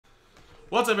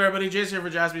What's up, everybody? Jason here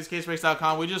for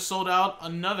JaspysCaseBreaks.com. We just sold out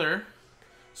another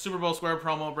Super Bowl Square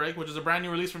promo break, which is a brand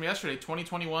new release from yesterday,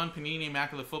 2021 Panini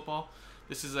Immaculate Football.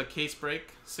 This is a case break,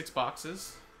 6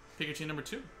 boxes. Pick your team number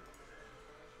 2.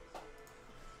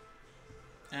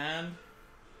 And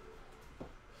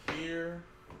here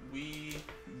we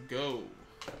go.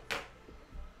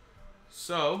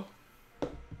 So,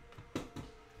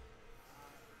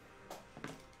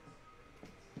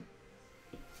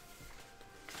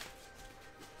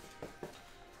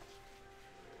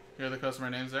 here are the customer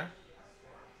names there.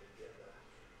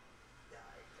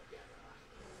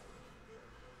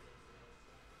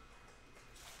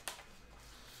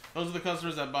 Those are the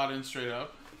customers that bought in straight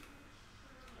up.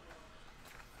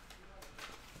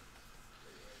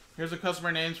 Here's the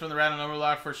customer names from the random number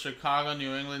block for Chicago,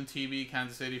 New England, TB,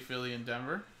 Kansas City, Philly, and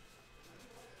Denver.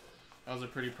 That was a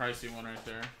pretty pricey one right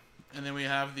there. And then we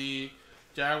have the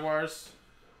Jaguars,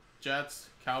 Jets,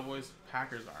 Cowboys,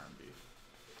 Packers R&B.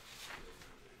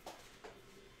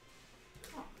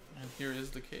 And here is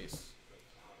the case.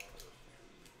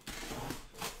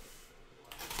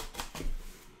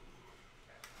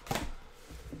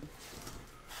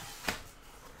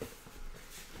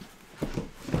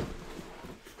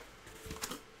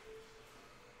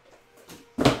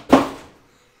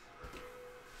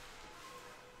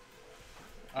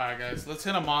 Alright guys, let's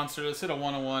hit a monster. Let's hit a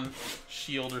 1-on-1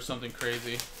 shield or something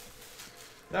crazy.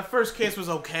 That first case was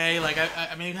okay. Like,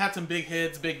 I mean, it had some big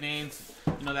hits, big names.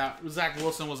 You know, that Zach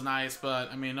Wilson was nice,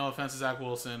 but, I mean, no offense to Zach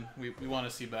Wilson. We want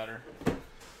to see better.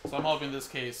 So I'm hoping this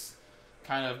case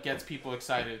kind of gets people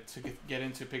excited to get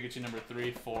into Pikachu number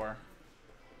 3, 4.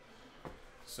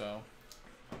 So...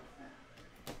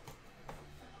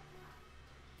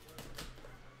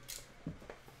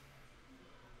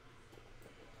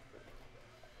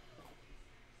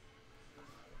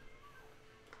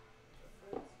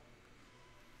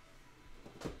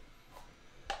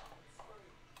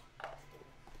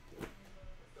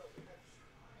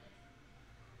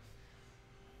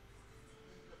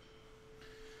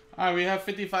 Alright, we have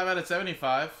 55 out of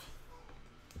 75.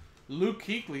 Luke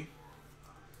Kuechly.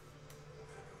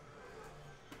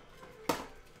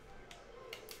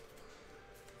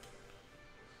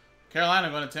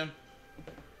 Carolina going to Tim.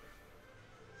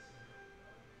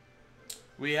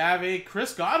 We have a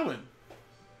Chris Godwin.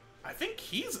 I think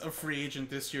he's a free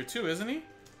agent this year too, isn't he?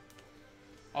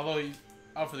 Although he's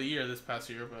out for the year this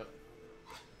past year, but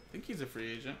I think he's a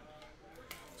free agent.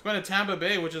 It's going to Tampa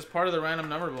Bay, which is part of the random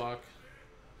number block.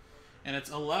 And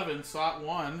it's 11, slot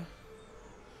 1,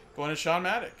 going to Sean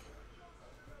Maddock.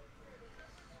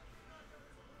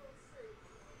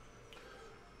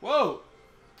 Whoa!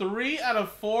 3 out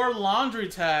of 4 laundry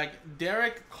tag,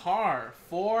 Derek Carr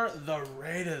for the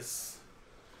Raiders.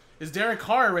 Is Derek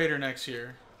Carr a Raider next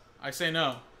year? I say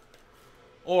no.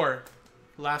 Or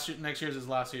next year's his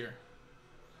last year.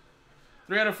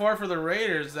 3 out of 4 for the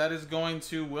Raiders. That is going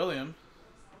to William.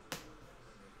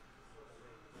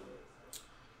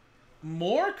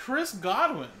 More Chris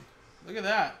Godwin. Look at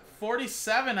that.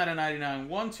 47 out of 99.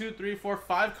 1, 2, 3, 4,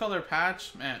 5 color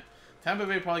patch. Man, Tampa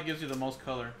Bay probably gives you the most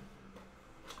color.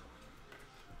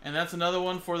 And that's another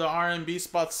one for the R&B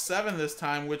spot 7 this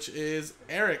time, which is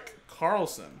Eric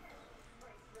Carlson.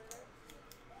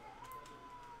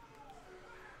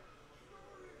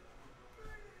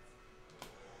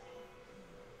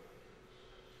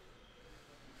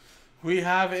 We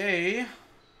have a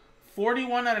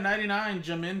 41 out of 99,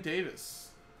 Jamin Davis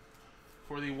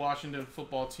for the Washington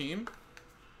football team.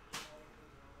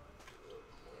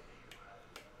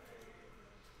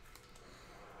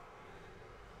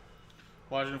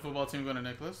 Washington football team going to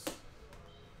Nicholas.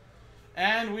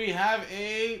 And we have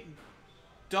a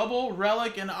double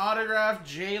relic and autograph,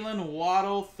 Jalen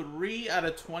Waddle, 3 out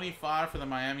of 25 for the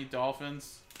Miami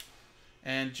Dolphins.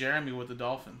 And Jeremy with the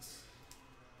Dolphins.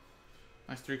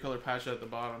 Nice 3-color patch at the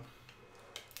bottom.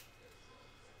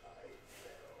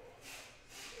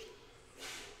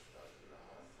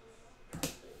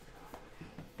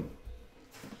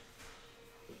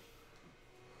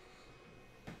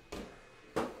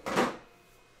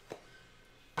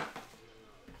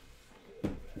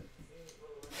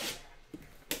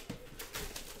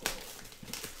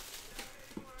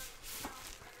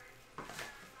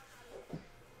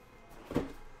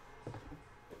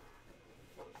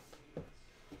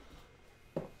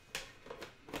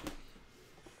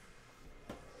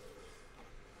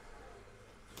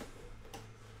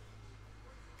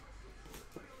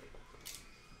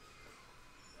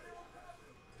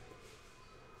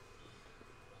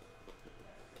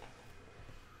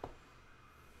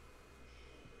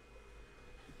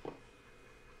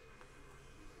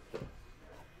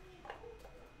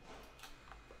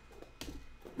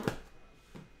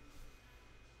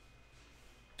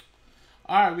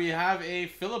 All right, we have a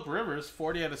Phillip Rivers,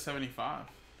 40 out of 75.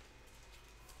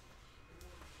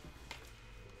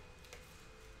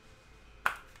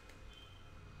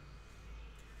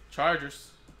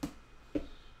 Chargers.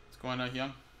 What's going on,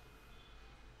 Young?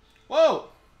 Whoa!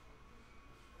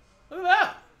 Look at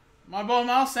that. My boy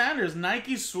Miles Sanders,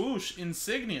 Nike swoosh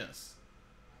insignias.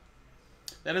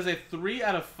 That is a 3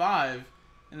 out of 5,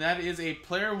 and that is a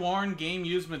player-worn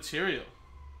game-used material.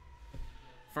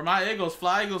 For my Eagles,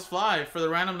 fly for the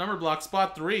random number block,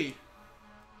 spot 3.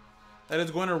 That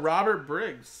is going to Robert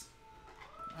Briggs.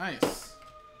 Nice.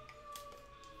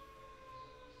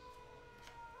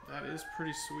 That is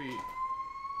pretty sweet.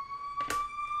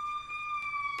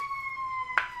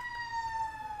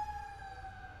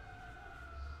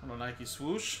 Little Nike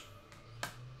swoosh.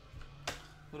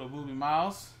 Little Booby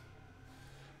Miles.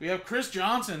 We have Chris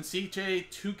Johnson,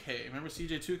 CJ2K. Remember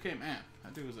CJ2K? Man,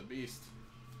 that dude was a beast.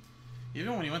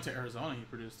 Even when he went to Arizona, he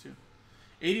produced too.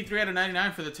 83 out of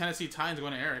 99 for the Tennessee Titans,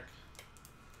 going to Eric.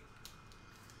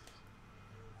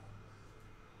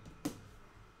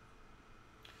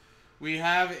 We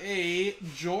have a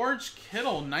George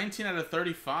Kittle, 19 out of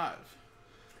 35.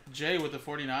 Jay with the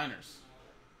 49ers.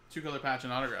 2-color patch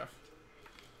and autograph.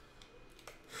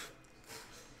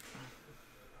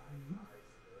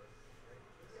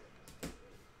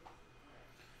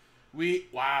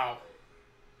 Wow.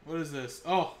 What is this?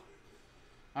 Oh.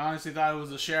 I honestly thought it was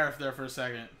the sheriff there for a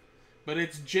second. But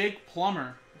it's Jake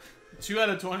Plummer. 2 out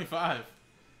of 25.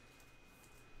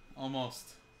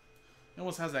 Almost. He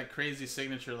almost has that crazy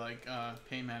signature like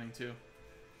Peyton Manning too.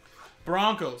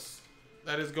 Broncos.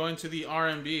 That is going to the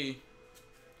RMB.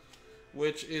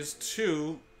 Which is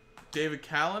to David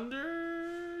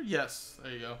Callender. Yes,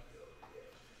 there you go.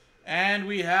 And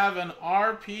we have an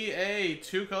RPA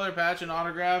 2-color patch and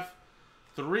autograph.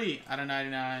 3 out of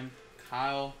 99.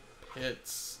 Kyle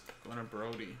Pitts. Going to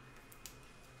Brody.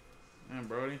 Man,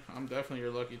 Brody, I'm definitely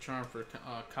your lucky charm for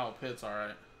Kyle Pitts,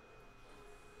 alright.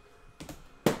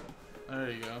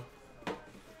 There you go.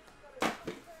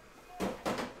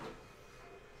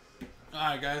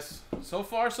 Alright, guys. So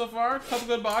far. A couple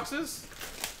good boxes.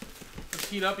 Let's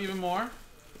heat up even more.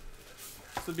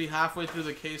 This will be halfway through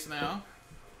the case now.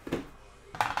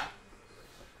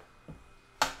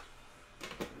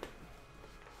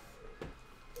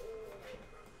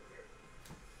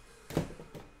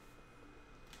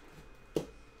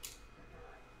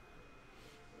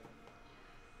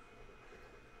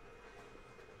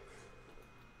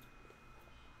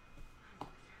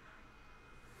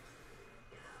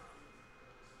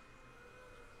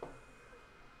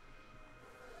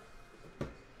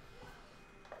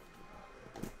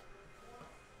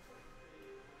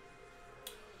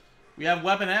 We have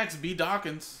Weapon X, B.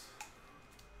 Dawkins.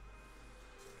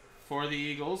 For the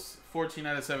Eagles, 14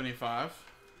 out of 75.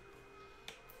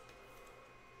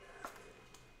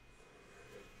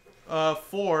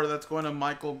 4, that's going to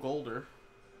Michael Golder.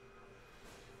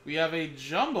 We have a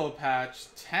Jumbo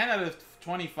Patch, 10 out of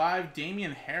 25,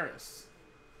 Damian Harris.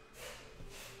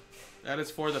 That is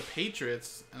for the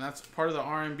Patriots, and that's part of the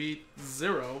R&B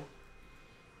 0.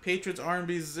 Patriots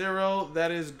R&B 0, that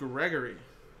is Gregory.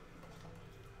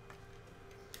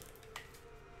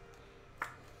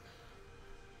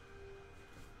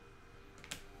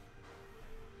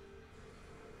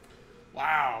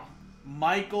 Wow.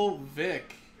 Michael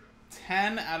Vick.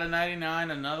 10 out of 99.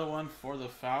 Another one for the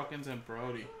Falcons and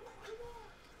Brody.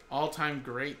 All-time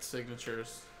great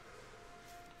signatures.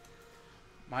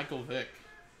 Michael Vick.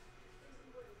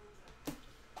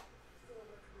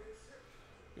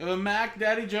 We have a Mac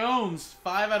Daddy Jones.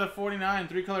 5 out of 49.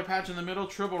 3-color patch in the middle.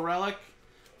 Triple relic.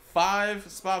 5.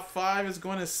 Spot 5 is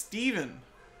going to Steven.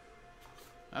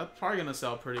 That's probably going to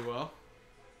sell pretty well.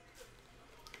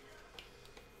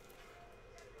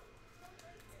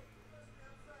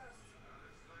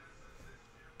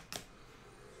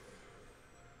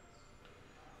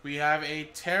 We have a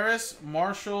Terrace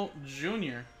Marshall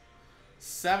Jr.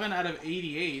 7 out of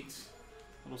 88.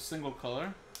 Little single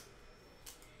color.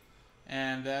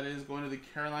 And that is going to the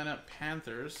Carolina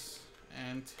Panthers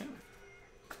and Tim.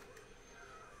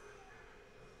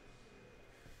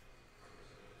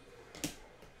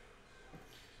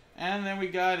 And then we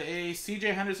got a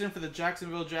CJ Henderson for the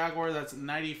Jacksonville Jaguars. That's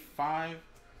 95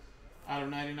 out of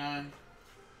 99.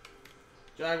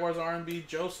 Jaguars R&B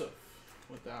Joseph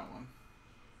with that one.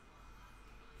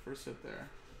 First hit there.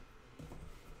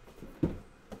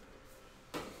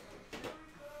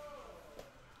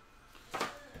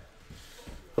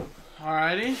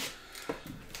 Alrighty.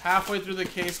 Halfway through the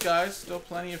case, guys. Still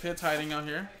plenty of hits hiding out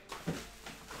here.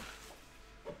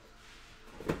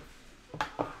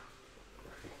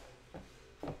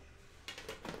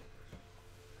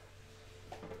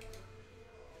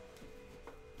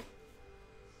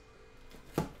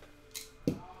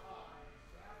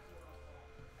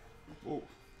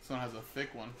 one has a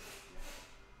thick one.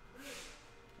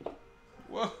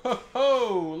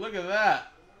 Whoa! Look at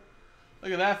that.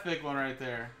 Look at that thick one right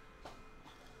there.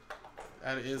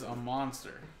 That is a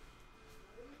monster.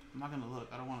 I'm not going to look.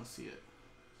 I don't want to see it.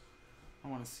 I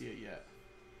don't want to see it yet.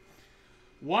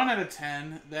 1 out of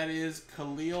 10. That is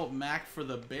Khalil Mack for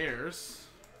the Bears.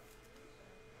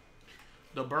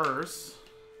 The Bears.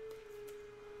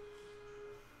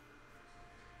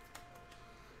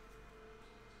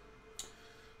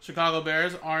 Chicago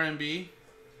Bears, R&B.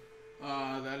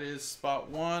 That is spot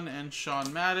 1 and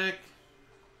Sean Maddock.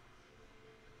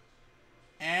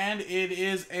 And it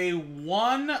is a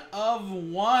 1 of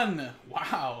 1.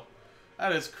 Wow.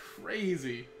 That is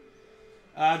crazy.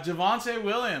 Javonte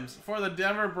Williams for the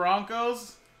Denver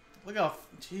Broncos. Look how,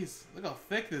 jeez, look how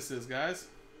thick this is, guys.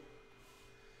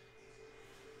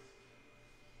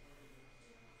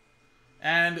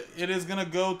 And it is going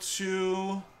to go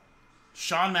to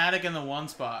Sean Maddock in the 1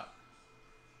 spot.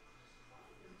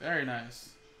 Very nice.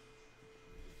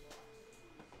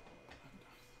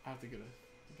 I have to get a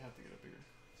bigger.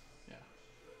 Yeah.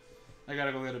 I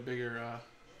gotta go get a bigger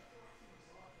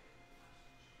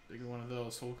one of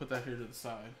those. So we'll put that here to the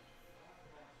side.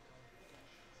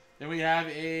 Then we have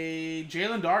a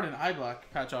Jalen Darden eye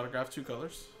black patch autograph, 2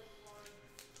 colors.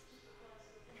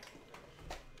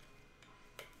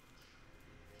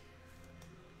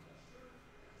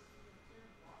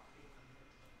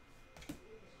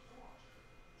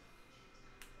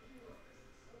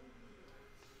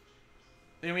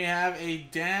 Then we have a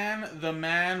Dan the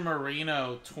Man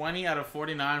Marino, 20 out of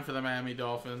 49 for the Miami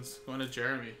Dolphins. Going to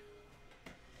Jeremy.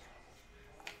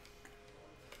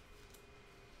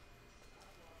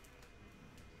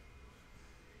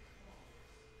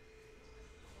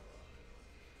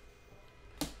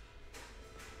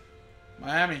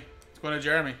 Miami. It's going to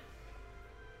Jeremy.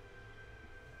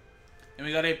 And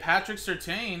we got a Patrick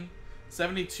Surtain,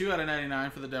 72 out of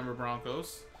 99 for the Denver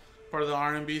Broncos. Part of the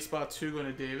R&B spot 2 going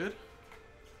to David.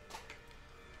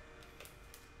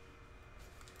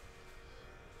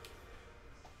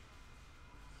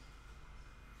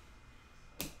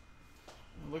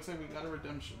 Looks like we got a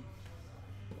redemption.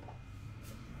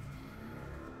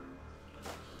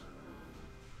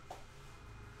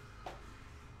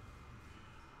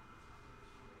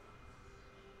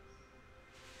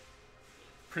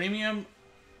 Premium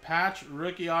patch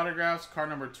rookie autographs, card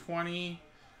number 20,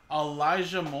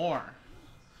 Elijah Moore.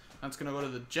 That's going to go to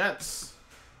the Jets.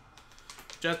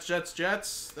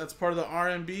 Jets. That's part of the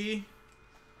R&B.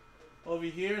 Over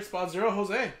here, spot 0,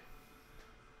 Jose.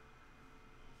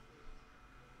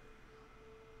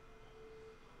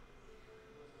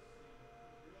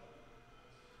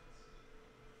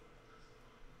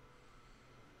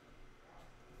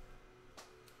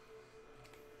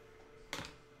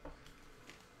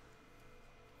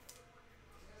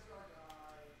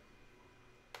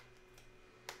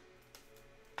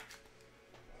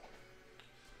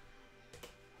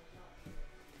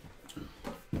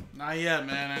 Not yet,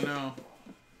 man. I know.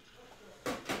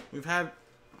 We've had.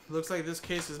 Looks like this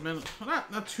case has been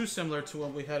not too similar to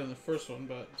what we had in the first one,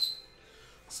 but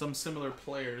some similar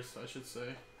players, I should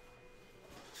say.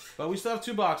 But we still have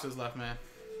 2 boxes left, man.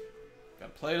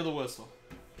 Got to play to the whistle.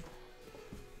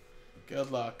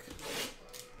 Good luck.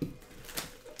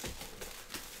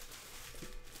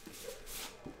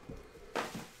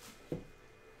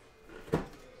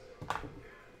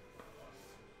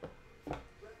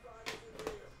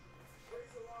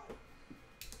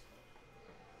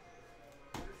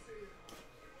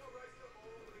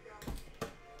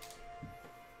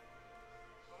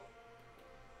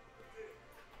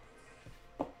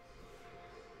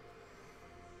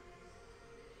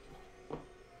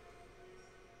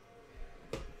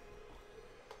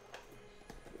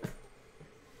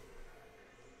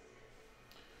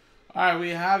 All right, we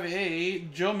have a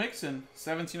Joe Mixon,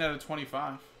 17 out of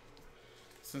 25.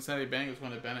 Cincinnati Bengals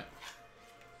going to Bennett.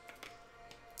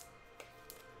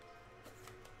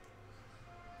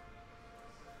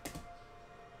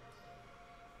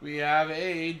 We have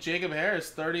a Jacob Harris,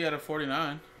 30 out of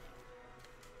 49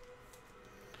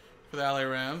 for the LA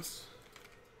Rams.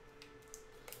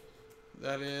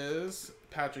 That is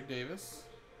Patrick Davis.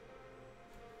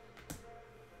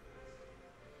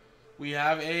 We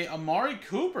have a Amari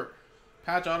Cooper.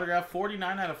 Patch autograph,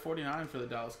 49 out of 49 for the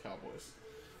Dallas Cowboys.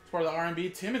 As part of the R&B,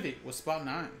 Timothy was spot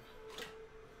 9.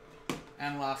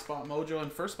 And last spot Mojo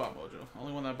and first spot Mojo.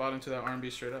 Only one that bought into that R&B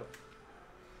straight up.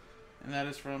 And that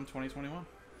is from 2021.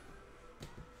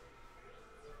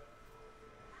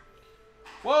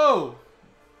 Whoa!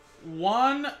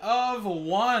 1 of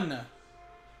 1.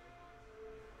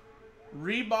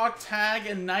 Reebok tag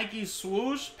and Nike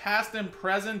swoosh, past and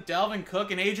present, Delvin Cook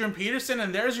and Adrian Peterson,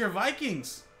 and there's your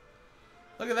Vikings.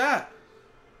 Look at that.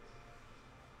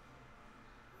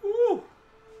 Woo.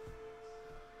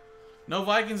 No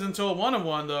Vikings until a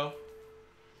 1-of-1 though.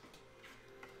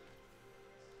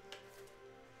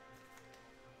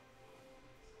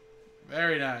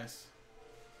 Very nice.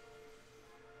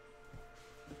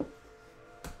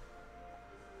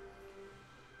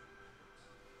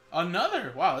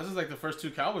 Another. Wow, this is like the first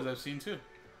 2 Cowboys I've seen too.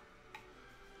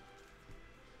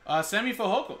 Semi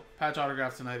Fehoko. Patch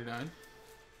autograph to 99.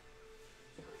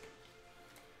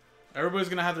 Everybody's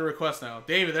going to have to request now.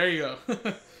 David, there you go.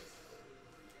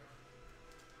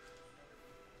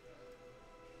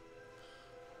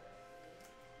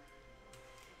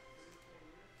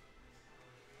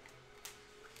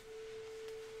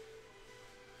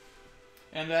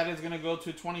 And that is going to go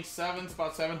to 27,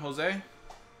 spot 7, Jose.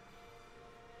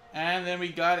 And then we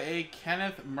got a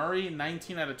Kenneth Murray,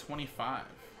 19 out of 25.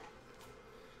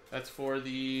 That's for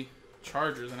the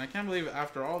Chargers. And I can't believe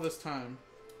after all this time.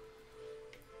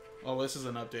 Oh, this is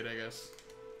an update, I guess.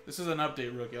 This is an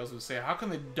update, rookie. I was going to say, how come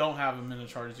they don't have him in a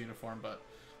Chargers uniform? But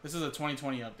this is a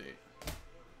 2020 update.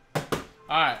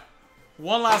 Alright.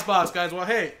 One last box, guys. Well,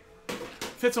 hey.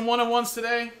 Fit some 1-of-1s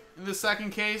today in this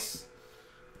second case.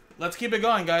 Let's keep it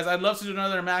going, guys. I'd love to do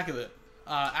another Immaculate.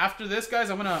 After this, guys,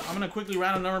 I'm gonna quickly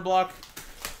random number block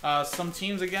some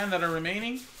teams again that are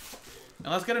remaining,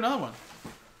 and let's get another one.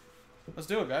 Let's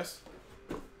do it, guys.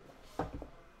 I'm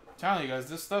telling you guys,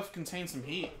 this stuff contains some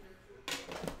heat,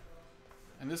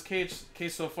 and this case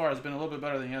so far has been a little bit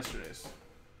better than yesterday's.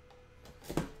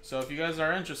 So if you guys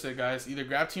are interested, guys, either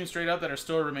grab teams straight up that are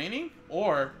still remaining,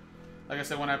 or like I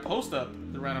said, when I post up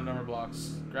the random number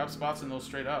blocks, grab spots in those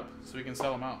straight up so we can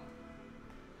sell them out.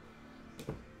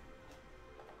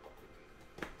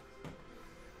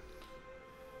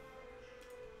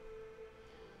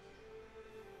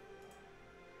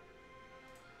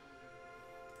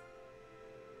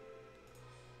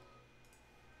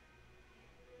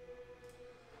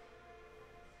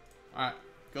 Alright,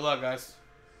 good luck, guys.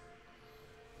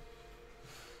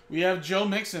 We have Joe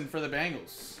Mixon for the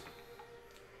Bengals.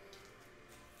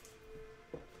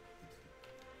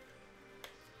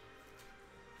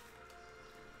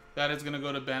 That is going to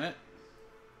go to Bennett.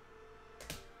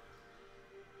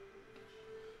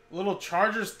 Little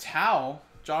Chargers towel.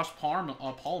 Josh Palmer,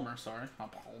 sorry.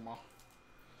 Not Palmer.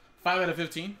 5 out of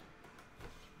 15.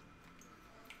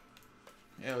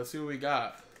 Yeah, let's see what we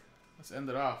got. Let's end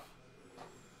it off.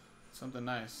 Something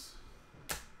nice.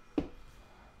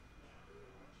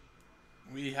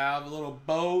 We have a little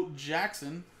Bo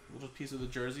Jackson. Little piece of the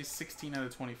jersey. 16 out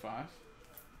of 25.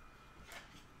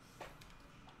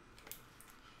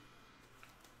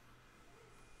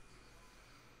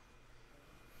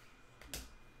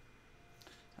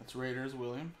 That's Raiders,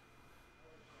 William.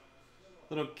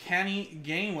 Little Kenneth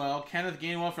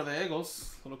Gainwell for the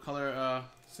Eagles. Little color,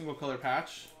 single color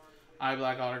patch. Eye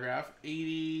black autograph.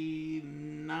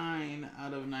 89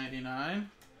 out of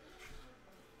 99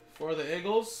 for the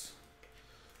Eagles.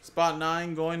 Spot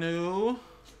 9 going to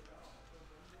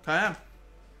Kayam.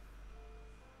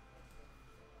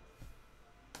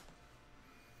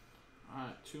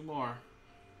 Alright, 2 more.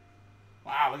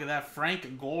 Wow, look at that.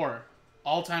 Frank Gore.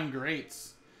 All-time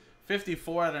greats.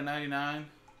 54 out of 99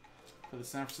 for the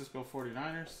San Francisco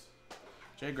 49ers.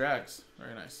 Jay Graggs.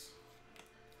 Very nice.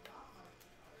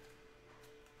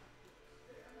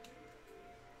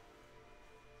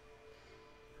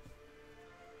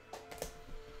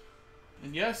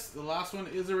 And yes, the last one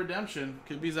is a redemption.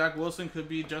 Could be Zach Wilson, could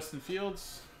be Justin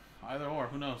Fields. Either or,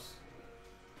 who knows?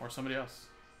 Or somebody else.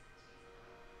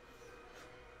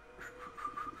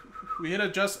 We hit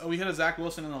a Zach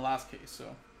Wilson in the last case, so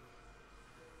let's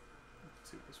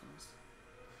see what this one is.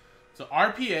 So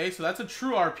RPA, so that's a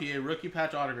true RPA, rookie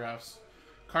patch autographs.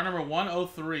 Card number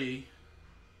 103.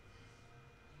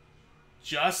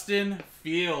 Justin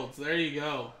Fields. There you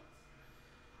go.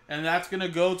 And that's going to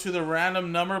go to the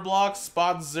random number block,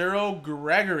 spot 0,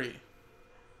 Gregory.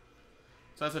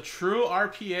 So that's a true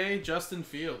RPA, Justin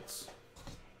Fields.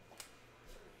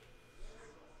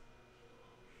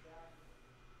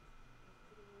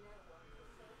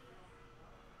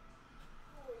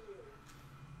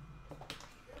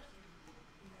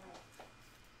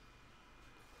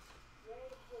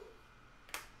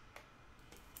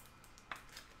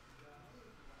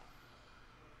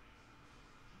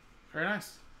 Very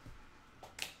nice.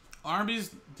 R&B's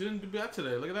didn't do bad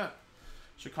today. Look at that.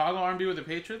 Chicago R&B with the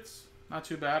Patriots. Not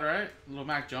too bad, right? Little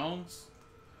Mac Jones.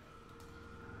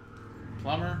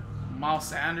 Plummer. Miles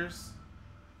Sanders.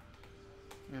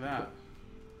 Look at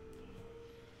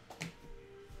that.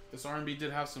 This R&B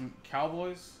did have some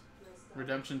Cowboys.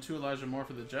 Redemption 2, Elijah Moore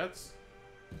for the Jets.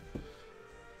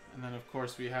 And then, of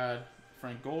course, we had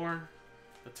Frank Gore,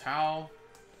 the Towel,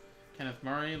 Kenneth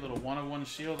Murray, little 1/1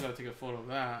 shield. Gotta take a photo of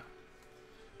that.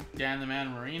 Dan the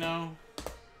Man Marino.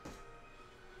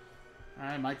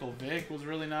 Alright, Michael Vick was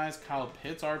really nice. Kyle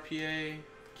Pitts RPA.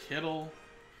 Kittle.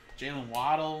 Jalen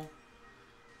Waddle.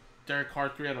 Derek Carr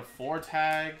 3/4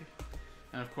 tag.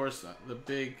 And, of course, the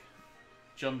big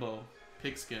jumbo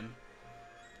pigskin.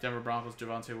 Denver Broncos,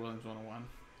 Javonte Williams 1/1.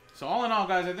 So all in all,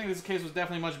 guys, I think this case was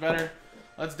definitely much better.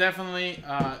 Let's definitely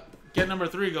get number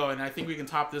 3 going. I think we can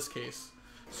top this case.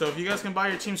 So if you guys can buy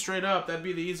your team straight up, that'd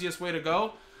be the easiest way to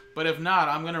go. But if not,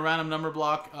 I'm going to random number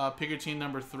block pick your team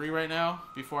number 3 right now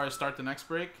before I start the next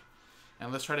break.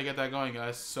 And let's try to get that going,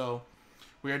 guys. So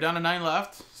we are down to 9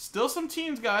 left. Still some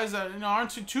teams, guys, that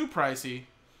aren't too pricey.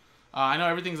 I know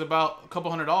everything's about a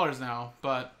couple $100 now,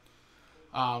 but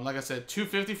like I said,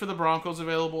 $250 for the Broncos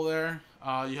available there.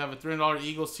 You have a $300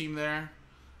 Eagles team there.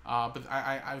 But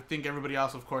I think everybody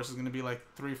else, of course, is going to be like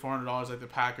 $300-400 like the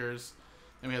Packers.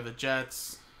 Then we have the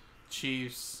Jets,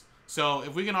 Chiefs. So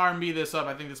if we can R&B this up,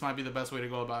 I think this might be the best way to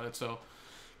go about it. So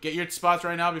get your spots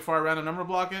right now before I random number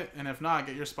block it. And if not,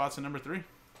 get your spots in number 3.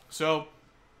 So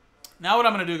now what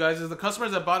I'm going to do, guys, is the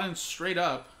customers that bought in straight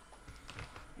up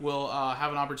will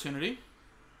have an opportunity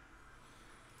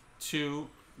to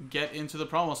get into the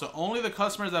promo. So only the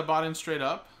customers that bought in straight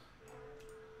up.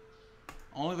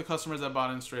 Only the customers that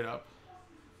bought in straight up.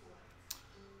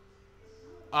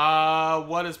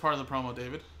 What is part of the promo,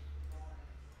 David?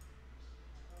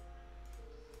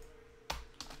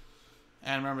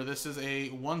 And remember, this is a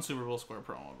 1 Super Bowl square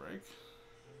promo break.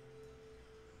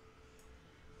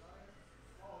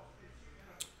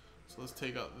 So let's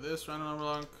take out this random number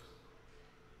block.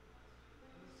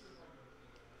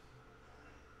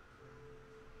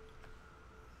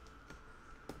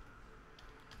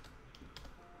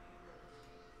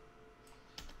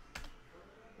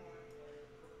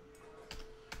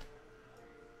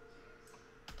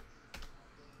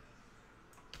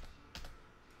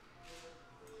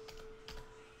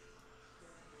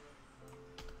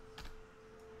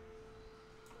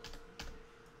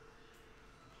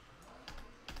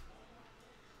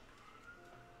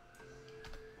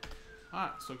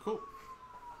 Alright, so cool.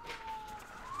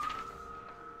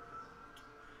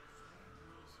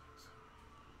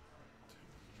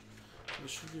 There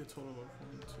should be a total of 1,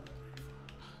 2,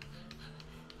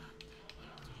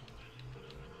 3,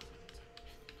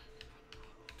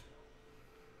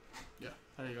 4. Yeah,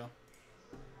 there you go.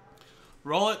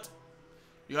 Roll it.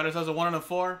 You got ourselves a 1 and a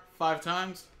 4, 5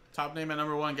 times. Top name at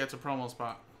number 1 gets a promo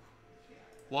spot.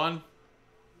 1,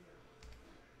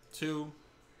 2,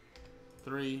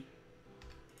 3,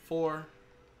 4,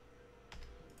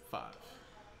 5.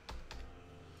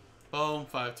 Boom,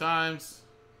 5 times.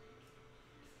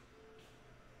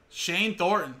 Shane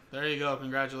Thornton. There you go.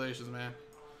 Congratulations, man.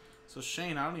 So,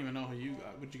 Shane, I don't even know who you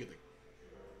got. Would you get the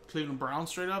Cleveland Browns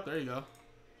straight up? There you go.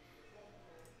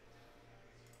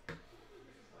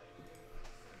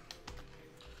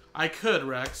 I could,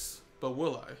 Rex, but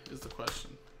will I, is the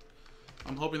question.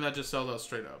 I'm hoping that just sells out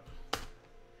straight up.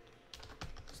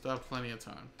 Still have plenty of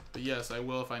time. But yes, I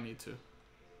will if I need to.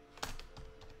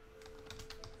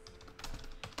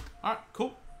 Alright,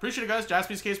 cool. Appreciate it, guys.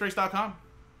 JaspysCaseBreaks.com.